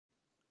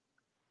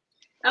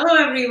Hello,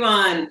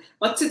 everyone.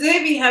 Well,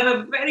 today we have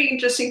a very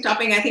interesting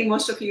topic. I think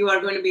most of you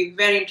are going to be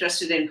very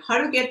interested in how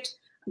to get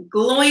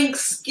glowing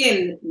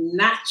skin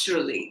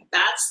naturally.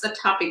 That's the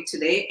topic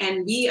today.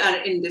 And we are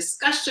in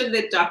discussion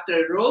with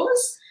Dr.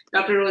 Rose.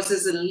 Dr. Rose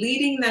is a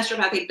leading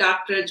naturopathic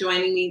doctor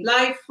joining me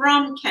live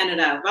from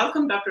Canada.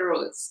 Welcome, Dr.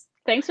 Rose.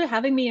 Thanks for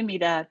having me,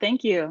 Amita.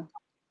 Thank you.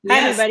 Hi,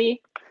 Yes,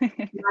 everybody.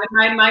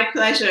 my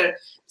pleasure.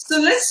 So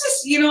let's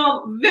just,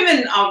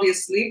 women,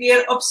 obviously, we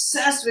are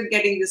obsessed with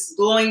getting this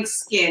glowing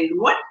skin.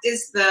 What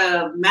is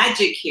the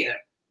magic here?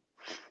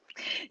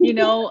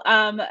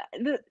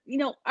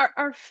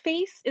 Our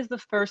face is the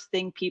first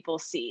thing people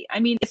see. I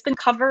mean, it's been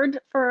covered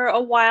for a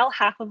while,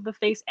 half of the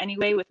face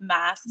anyway, with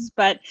masks,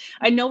 but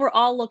I know we're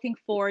all looking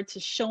forward to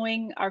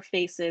showing our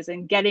faces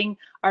and getting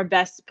our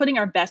best, putting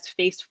our best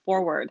face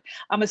forward,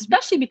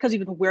 especially because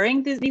we've been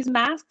wearing these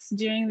masks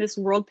during this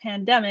world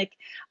pandemic.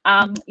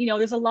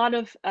 There's a lot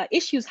of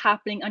issues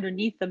happening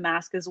underneath the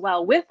mask as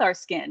well with our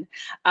skin.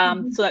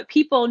 So that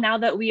people, now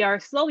that we are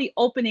slowly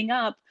opening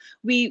up,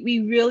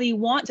 we really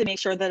want to make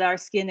sure that our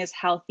skin is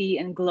healthy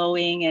and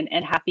glowing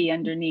and happy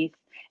underneath,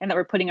 and that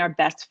we're putting our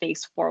best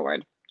face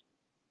forward.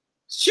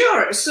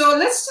 Sure. So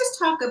let's just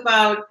talk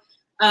about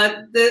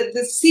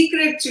the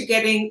secret to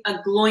getting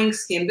a glowing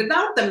skin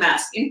without the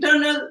mask.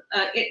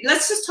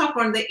 Let's just talk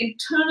on the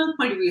internal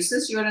point of view,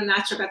 since you're a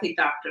naturopathic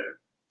doctor.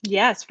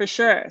 Yes, for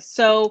sure.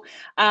 So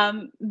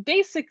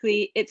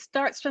basically, it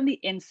starts from the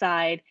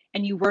inside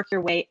and you work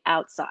your way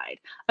outside.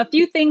 A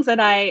few things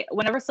that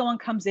whenever someone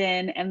comes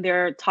in and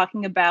they're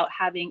talking about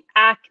having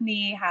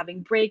acne,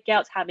 having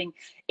breakouts, having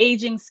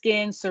aging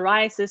skin,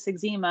 psoriasis,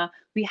 eczema,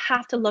 we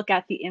have to look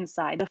at the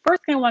inside. The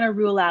first thing I want to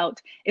rule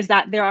out is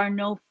that there are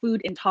no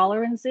food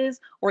intolerances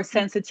or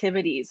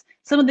sensitivities.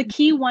 Some of the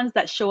key ones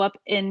that show up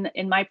in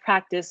my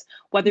practice,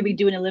 whether we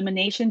do an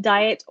elimination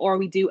diet or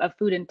we do a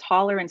food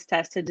intolerance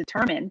test to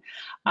determine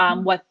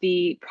what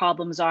the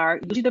problems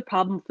are. Usually the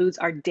problem foods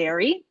are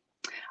dairy,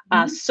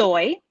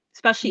 soy,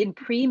 especially in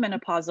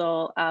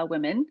premenopausal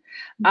women,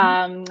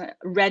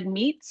 red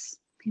meats,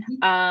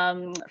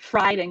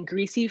 fried and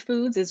greasy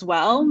foods as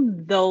well.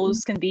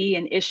 Those can be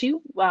an issue.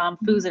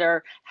 Foods that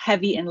are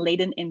heavy and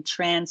laden in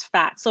trans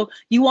fat. So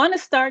you want to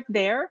start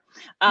there.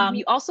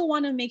 You also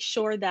want to make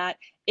sure that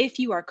if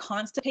you are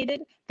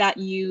constipated, that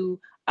you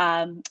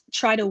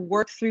try to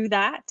work through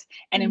that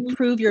and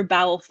improve your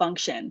bowel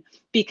function,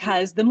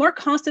 because the more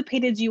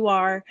constipated you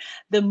are,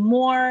 the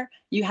more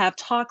you have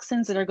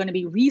toxins that are going to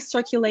be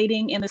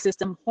recirculating in the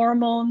system,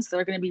 hormones that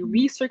are going to be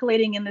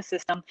recirculating in the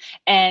system,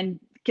 and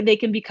they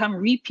can become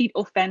repeat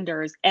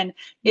offenders, and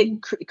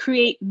it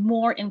create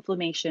more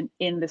inflammation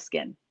in the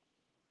skin.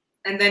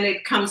 And then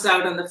it comes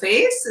out on the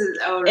face?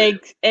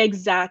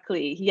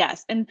 Exactly,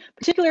 yes. And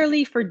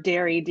particularly for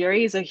dairy.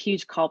 Dairy is a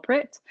huge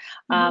culprit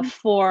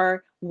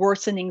for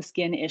worsening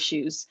skin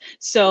issues.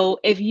 So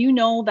if you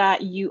know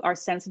that you are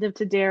sensitive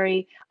to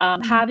dairy,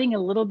 having a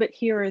little bit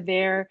here or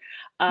there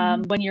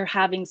when you're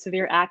having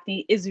severe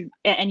acne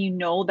and you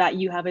know that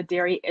you have a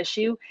dairy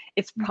issue,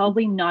 it's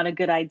probably not a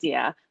good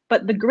idea.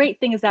 But the great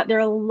thing is that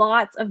there are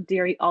lots of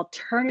dairy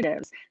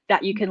alternatives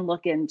that you can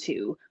look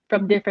into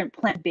from different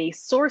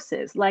plant-based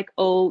sources, like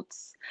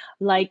oats,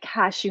 like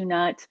cashew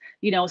nut,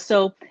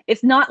 so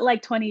it's not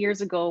like 20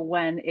 years ago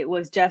when it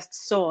was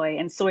just soy,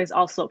 and soy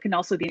can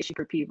also be an issue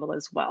for people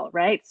as well,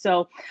 right?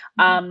 So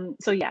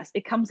so yes,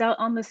 it comes out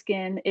on the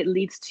skin. It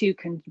leads to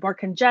more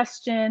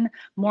congestion,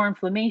 more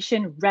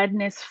inflammation,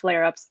 redness,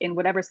 flare-ups in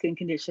whatever skin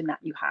condition that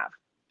you have.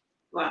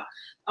 Wow.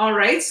 All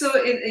right.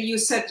 So you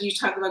said you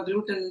talk about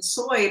gluten and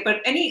soy,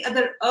 but any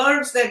other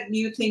herbs that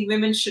you think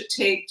women should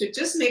take to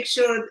just make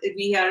sure that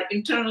we are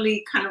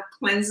internally kind of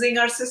cleansing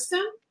our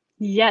system?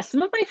 Yes,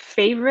 some of my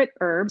favorite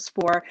herbs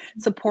for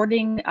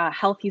supporting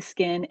healthy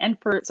skin and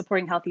for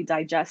supporting healthy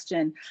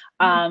digestion.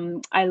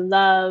 I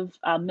love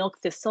milk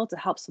thistle to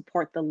help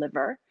support the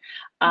liver.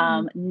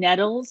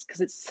 Nettles, because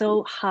it's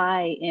so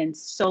high in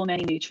so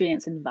many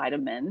nutrients and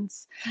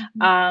vitamins.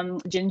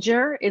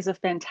 Ginger is a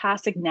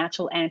fantastic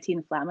natural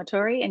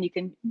anti-inflammatory, and you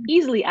can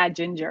easily add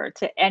ginger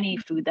to any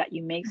food that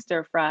you make,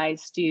 stir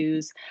fries,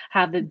 stews,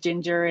 have the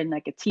ginger in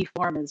like a tea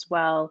form as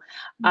well.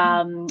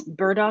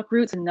 Burdock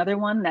root's another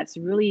one that's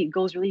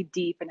goes really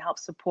deep and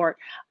helps support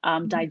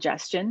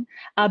digestion.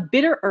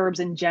 Bitter herbs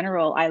in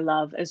general I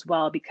love as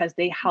well, because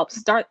they help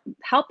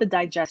the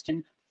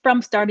digestion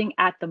from starting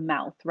at the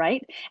mouth,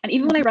 right? And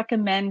even when I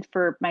recommend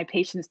for my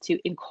patients to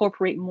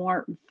incorporate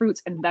more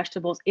fruits and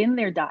vegetables in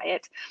their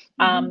diet,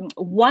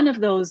 one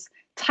of those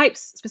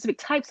specific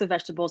types of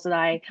vegetables that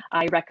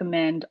I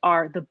recommend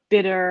are the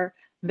bitter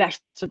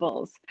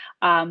vegetables,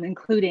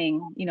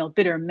 including,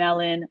 bitter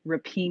melon,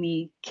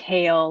 rapini,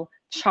 kale,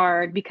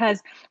 chard,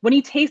 because when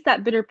you taste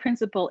that bitter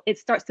principle, it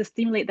starts to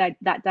stimulate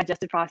that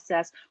digestive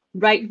process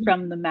right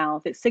from the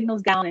mouth. It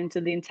signals down into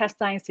the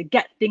intestines to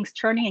get things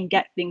churning and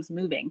get things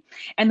moving.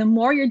 And the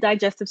more your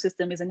digestive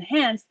system is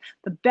enhanced,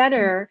 the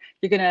better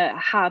you're going to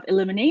have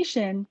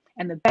elimination,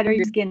 and the better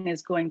your skin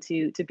is going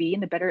to be,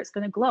 and the better it's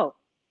going to glow.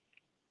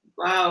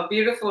 Wow,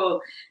 beautiful.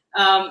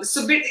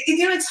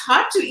 It's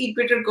hard to eat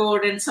bitter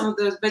gourd and some of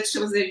those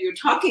vegetables that you're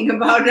talking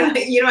about.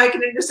 I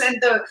can understand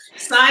the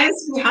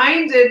science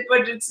behind it,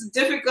 but it's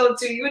difficult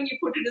to, even you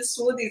put it in a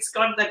smoothie, it's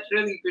got that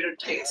really bitter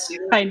taste.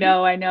 I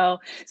know.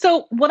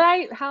 So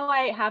how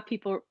I have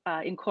people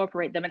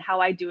incorporate them and how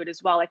I do it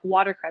as well, like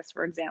watercress,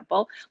 for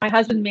example. My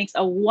husband makes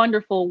a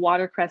wonderful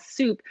watercress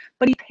soup,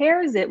 but he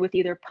pairs it with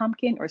either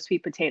pumpkin or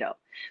sweet potato.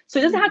 So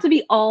it doesn't have to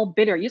be all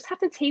bitter. You just have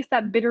to taste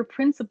that bitter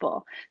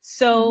principle.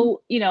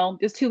 So,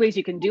 there's two ways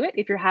you can do it.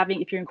 If you're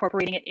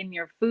incorporating it in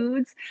your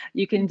foods,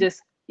 you can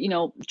just,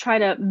 try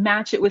to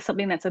match it with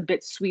something that's a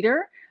bit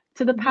sweeter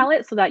to the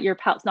palate so that your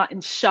palate's not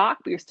in shock,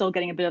 but you're still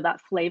getting a bit of that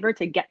flavor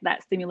to get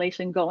that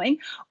stimulation going.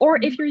 Or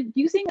if you're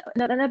using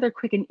another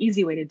quick and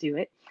easy way to do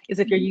it is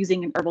if you're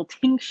using an herbal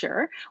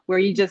tincture, where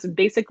you just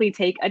basically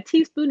take a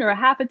teaspoon or a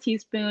half a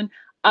teaspoon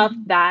of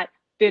that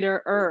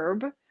bitter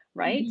herb,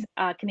 right?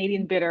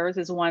 Canadian bitters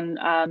is one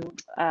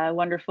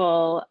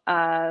wonderful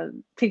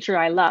tincture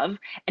I love.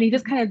 And you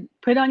just kind of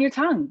put it on your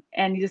tongue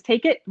and you just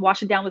take it,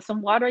 wash it down with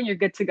some water, and you're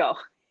good to go.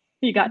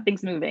 You got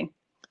things moving.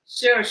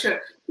 Sure.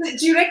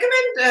 Do you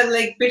recommend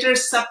like bitter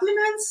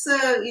supplements?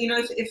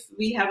 If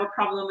we have a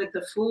problem with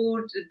the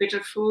food,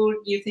 bitter food,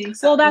 do you think?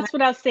 Well, that's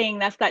what I was saying.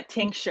 That's that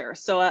tincture.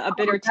 So a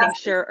bitter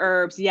tincture,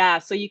 herbs. Yeah.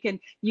 So you can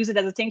use it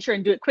as a tincture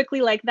and do it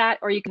quickly like that,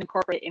 or you can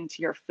incorporate it into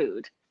your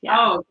food. Yeah.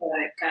 Oh,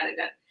 got it.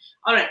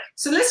 All right.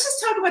 So let's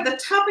just talk about the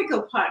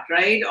topical part,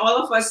 right?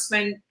 All of us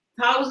spend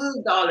thousands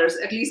of dollars,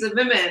 at least the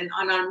women,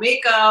 on our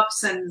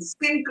makeups and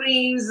skin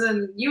creams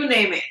and you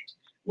name it.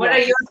 What are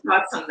your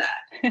thoughts on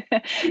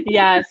that?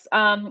 Yes.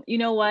 You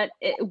know what?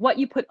 What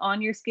you put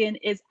on your skin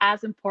is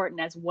as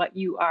important as what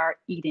you are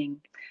eating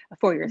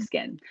for your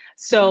skin.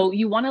 So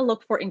you want to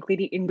look for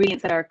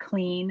ingredients that are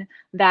clean,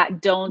 you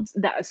want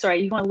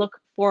to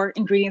look for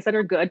ingredients that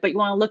are good, but you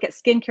want to look at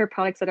skincare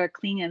products that are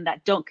clean and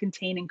that don't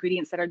contain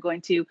ingredients that are going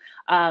to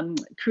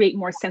create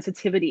more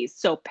sensitivities.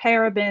 So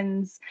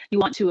parabens, you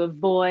want to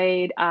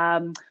avoid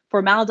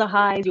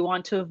formaldehyde, you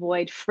want to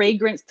avoid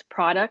fragranced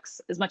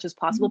products as much as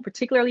possible,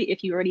 particularly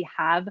if you already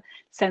have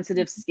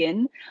sensitive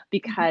skin,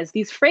 because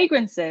these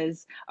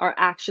fragrances can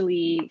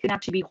actually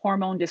be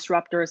hormone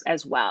disruptors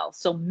as well.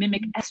 So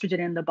mimic estrogen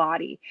in the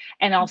body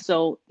and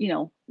also,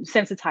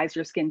 sensitize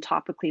your skin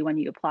topically when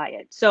you apply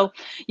it. So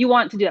you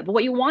want to do that. But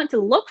what you want to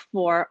look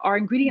for are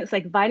ingredients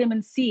like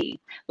vitamin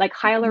C, like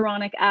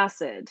hyaluronic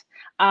acid,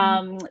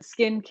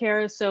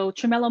 skincare. So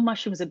tremolo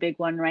mushroom is a big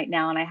one right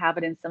now, and I have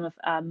it in some of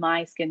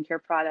my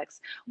skincare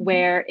products,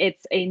 where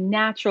it's a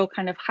natural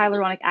kind of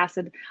hyaluronic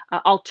acid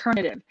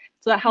alternative.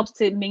 So that helps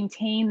to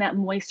maintain that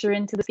moisture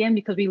into the skin,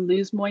 because we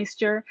lose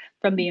moisture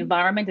from the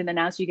environment. And then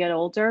as you get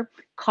older,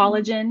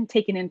 collagen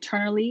taken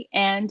internally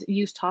and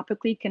used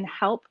topically can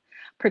help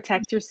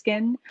protect your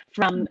skin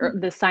from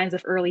the signs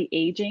of early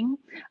aging.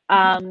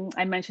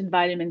 I mentioned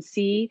vitamin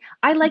C.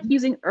 I like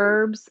using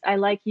herbs. I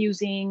like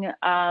using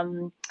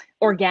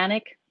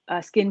organic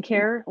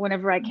skincare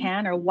whenever I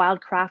can, or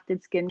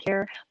wild-crafted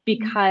skincare,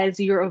 because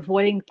you're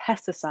avoiding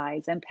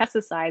pesticides, and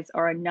pesticides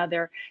are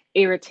another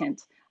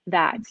irritant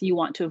that you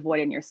want to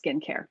avoid in your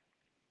skincare.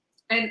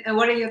 And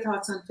what are your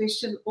thoughts on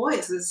facial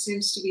oils? There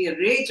seems to be a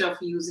rage of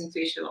using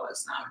facial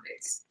oils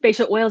nowadays.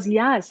 Facial oils,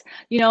 yes.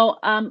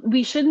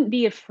 We shouldn't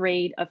be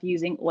afraid of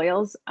using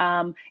oils.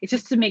 It's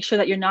just to make sure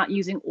that you're not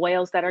using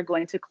oils that are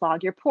going to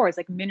clog your pores,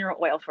 like mineral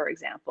oil, for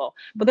example.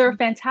 But there are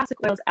fantastic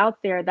oils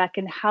out there that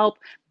can help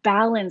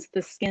balance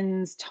the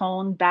skin's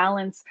tone,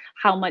 balance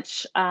how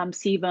much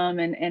sebum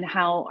and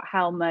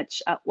how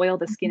much oil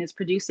the skin is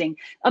producing.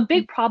 A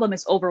big problem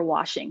is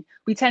overwashing.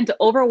 We tend to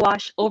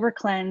overwash,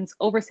 over-cleanse,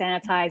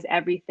 over-sanitize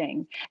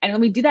everything. And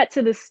when we do that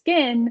to the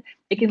skin,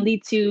 it can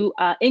lead to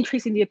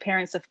increasing the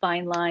appearance of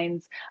fine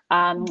lines,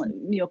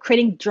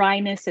 creating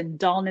dryness and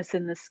dullness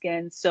in the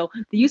skin. So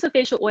the use of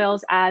facial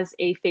oils as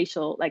a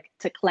facial, like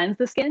to cleanse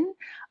the skin,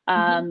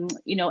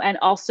 and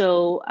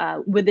also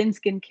within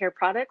skincare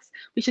products,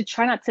 we should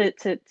try not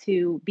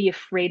to be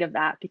afraid of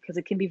that, because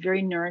it can be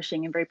very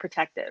nourishing and very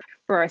protective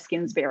for our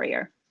skin's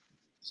barrier.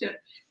 Sure.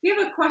 We have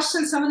a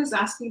question. Someone is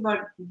asking about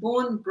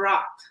bone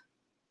broth.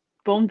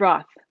 Bone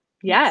broth.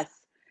 Yes.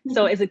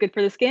 So is it good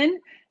for the skin?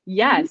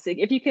 Yes,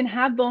 if you can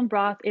have bone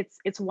broth,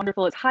 it's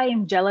wonderful. It's high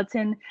in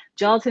gelatin.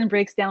 Gelatin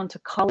breaks down to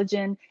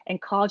collagen, and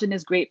collagen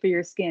is great for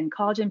your skin.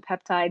 Collagen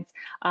peptides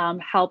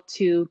help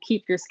to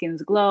keep your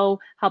skin's glow,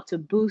 help to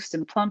boost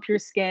and plump your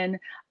skin,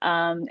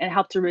 and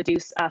help to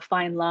reduce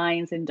fine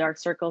lines and dark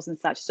circles and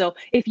such. So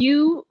if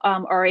you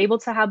are able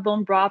to have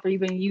bone broth, or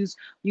even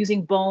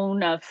using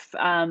bone of,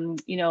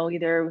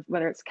 either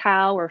whether it's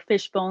cow or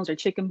fish bones or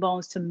chicken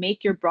bones to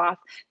make your broth,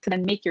 to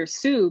then make your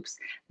soups,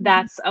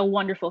 that's a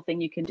wonderful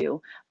thing you can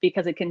do,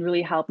 because it can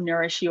really help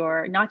nourish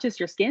not just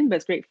your skin, but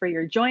it's great for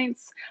your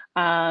joints,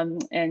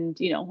 and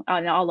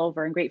all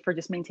over, and great for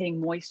just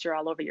maintaining moisture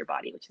all over your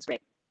body, which is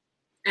great.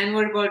 And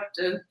what about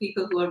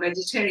people who are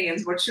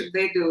vegetarians? What should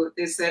they do?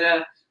 Is there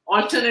an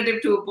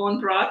alternative to a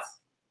bone broth?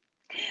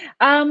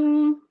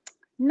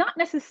 not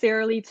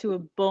necessarily to a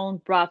bone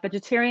broth.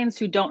 Vegetarians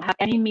who don't have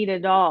any meat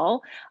at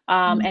all,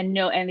 and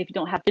if you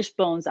don't have fish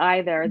bones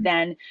either,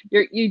 then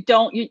you're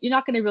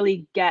not going to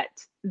really get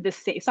the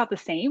same. It's not the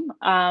same.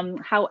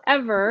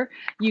 However,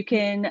 you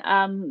can.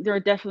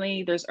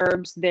 There's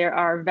herbs. There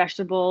are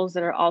vegetables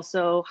that are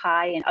also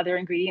high in other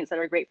ingredients that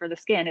are great for the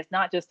skin. It's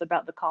not just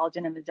about the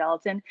collagen and the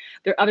gelatin.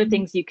 There are other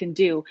things you can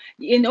do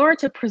in order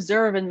to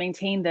preserve and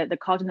maintain the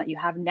collagen that you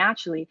have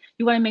naturally.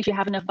 You want to make sure you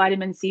have enough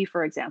vitamin C,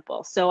 for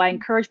example. So I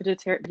encourage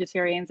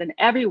vegetarians and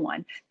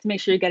everyone to make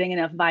sure you're getting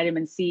enough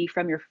vitamin C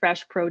from your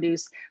fresh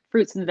produce,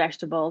 fruits and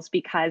vegetables,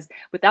 because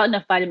without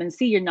enough vitamin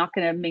C, you're not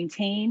going to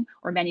maintain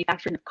or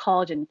manufacture enough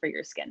collagen for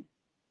your skin.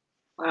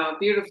 Wow,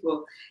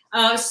 beautiful.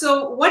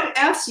 So what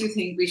else do you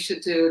think we should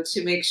do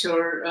to make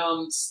sure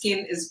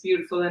skin is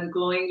beautiful and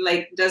glowing?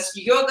 Like, does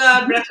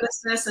yoga,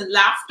 breathlessness, and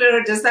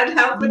laughter, does that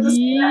help with the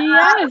skin?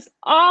 Yes,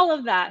 all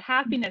of that,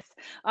 happiness.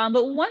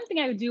 But one thing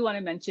I do want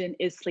to mention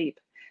is sleep.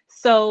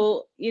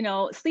 So,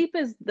 sleep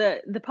is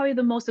the probably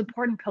the most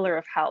important pillar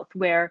of health,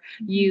 where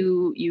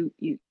you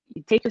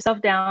take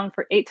yourself down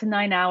for 8 to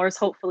 9 hours,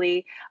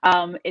 hopefully.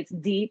 It's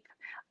deep.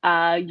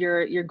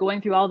 You're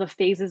going through all the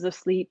phases of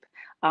sleep.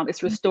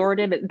 It's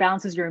restorative. It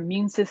balances your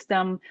immune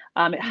system.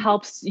 It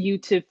helps you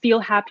to feel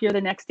happier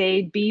the next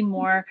day, be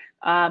more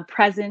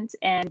present,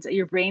 and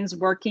your brain's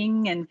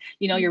working, and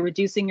you're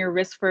reducing your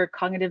risk for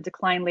cognitive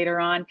decline later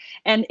on.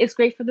 And it's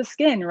great for the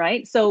skin,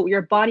 right? So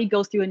your body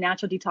goes through a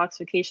natural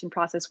detoxification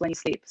process when you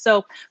sleep.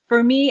 So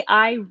for me,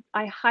 I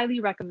highly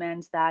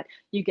recommend that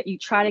you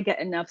try to get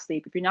enough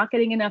sleep. If you're not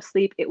getting enough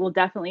sleep, it will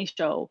definitely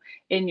show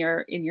in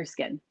your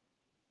skin.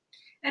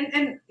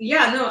 And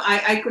yeah, no,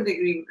 I could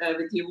agree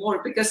with you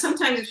more, because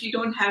sometimes if you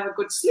don't have a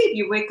good sleep,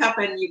 you wake up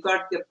and you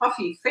got the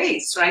puffy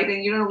face, right?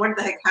 And you don't know what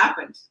the heck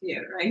happened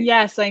here, right?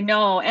 Yes, I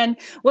know. And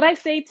what I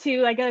say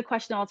too, I get a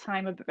question all the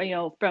time,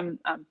 from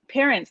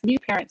parents, new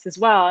parents as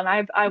well.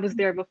 And I was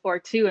there before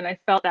too, and I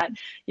felt that,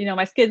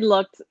 my skin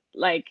looked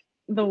like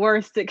the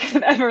worst it could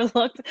have ever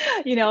looked,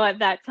 at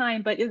that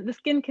time. But the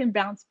skin can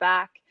bounce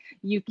back.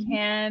 You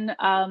can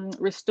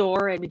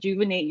restore and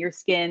rejuvenate your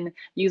skin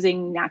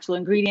using natural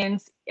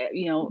ingredients,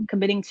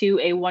 committing to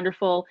a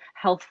wonderful,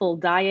 healthful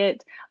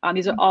diet.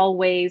 These are all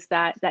ways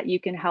that you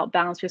can help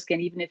balance your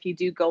skin, even if you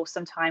do go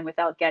some time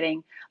without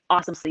getting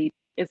awesome sleep.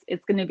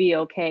 It's going to be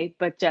okay,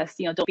 but just,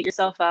 don't beat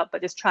yourself up,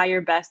 but just try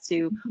your best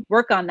to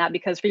work on that,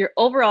 because for your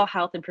overall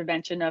health and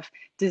prevention of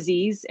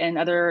disease and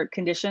other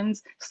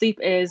conditions, sleep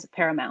is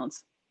paramount.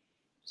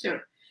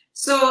 Sure.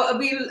 So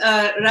we'll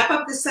wrap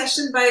up this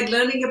session by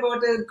learning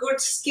about a good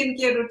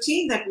skincare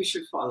routine that we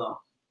should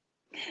follow.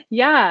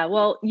 Yeah,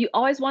 well, you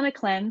always want to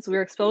cleanse.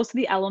 We're exposed to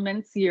the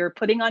elements. You're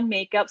putting on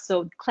makeup,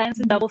 so cleanse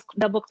and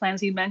double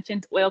cleanse. You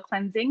mentioned oil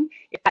cleansing.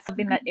 If that's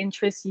something that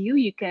interests you,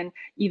 you can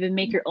even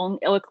make your own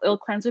oil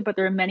cleanser, but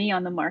there are many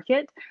on the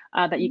market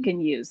that you can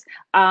use.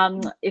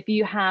 If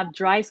you have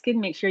dry skin,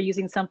 make sure you're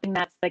using something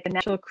that's like a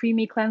natural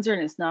creamy cleanser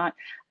and it's not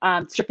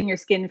stripping your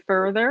skin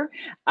further.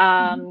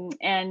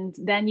 And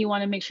then you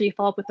want to make sure you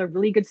follow up with a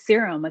really good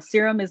serum. A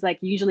serum is like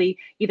usually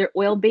either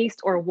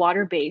oil-based or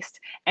water-based.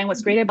 And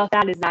what's great about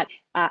that is that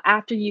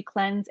after you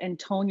cleanse and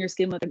tone your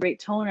skin with a great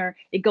toner,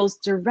 it goes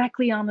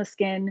directly on the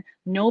skin,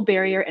 no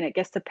barrier, and it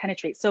gets to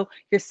penetrate. So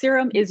your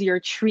serum is your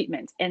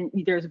treatment. And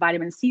there's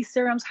vitamin C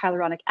serums,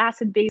 hyaluronic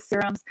acid-based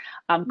serums,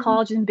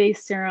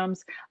 collagen-based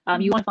serums.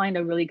 You want to find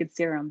a really good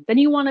serum. Then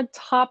you want to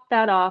top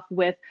that off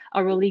with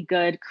a really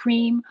good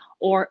cream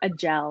or a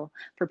gel.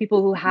 For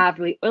people who have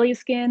really oily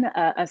skin,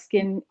 a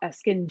skin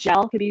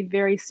gel could be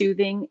very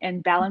soothing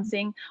and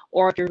balancing.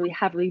 Or if you really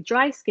have really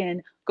dry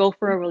skin, go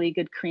for a really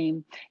good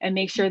cream, and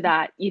make sure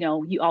that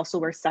you also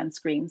wear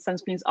sunscreen.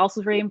 Sunscreen is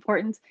also very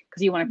important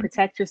because you want to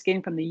protect your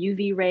skin from the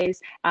UV rays,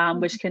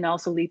 which can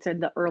also lead to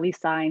the early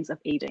signs of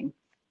aging.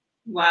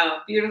 Wow,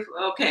 beautiful.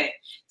 Okay,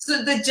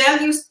 so the gel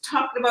you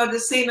talked about, the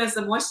same as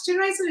the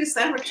moisturizer, is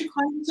that what you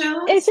call the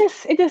gel?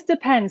 It just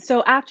depends.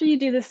 So after you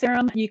do the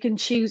serum, you can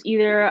choose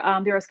either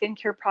there are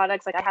skincare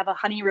products, like I have a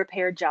honey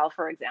repair gel,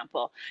 for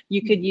example.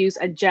 You could use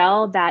a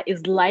gel that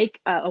is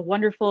like a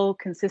wonderful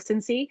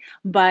consistency,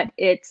 but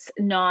it's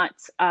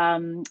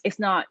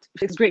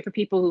great for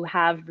people who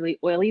have really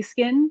oily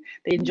skin.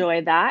 They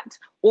enjoy that.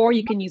 Or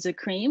you can use a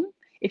cream.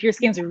 If your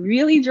skin's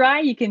really dry,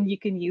 you can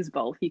use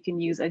both. You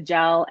can use a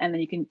gel, and then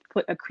you can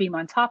put a cream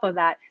on top of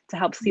that to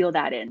help seal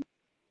that in.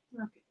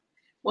 Okay.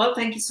 Well,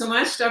 thank you so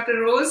much, Dr.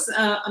 Rose.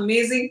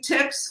 Amazing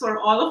tips for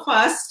all of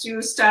us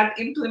to start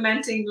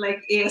implementing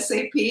like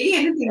ASAP.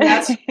 Anything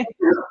else?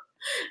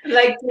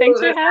 Thanks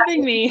for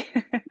having me.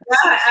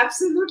 Yeah,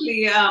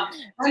 absolutely.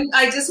 And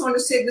I just want to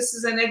say this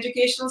is an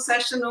educational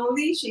session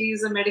only. She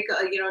is a medical,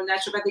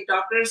 naturopathic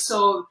doctor.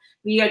 So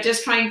we are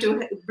just trying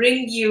to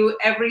bring you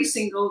every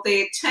single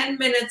day 10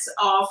 minutes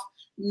of hot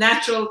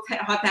natural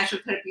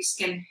therapies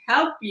can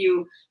help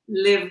you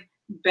live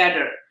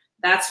better.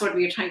 That's what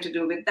we are trying to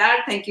do with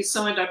that. Thank you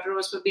so much, Dr.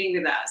 Rose, for being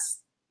with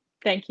us.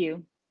 Thank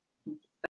you.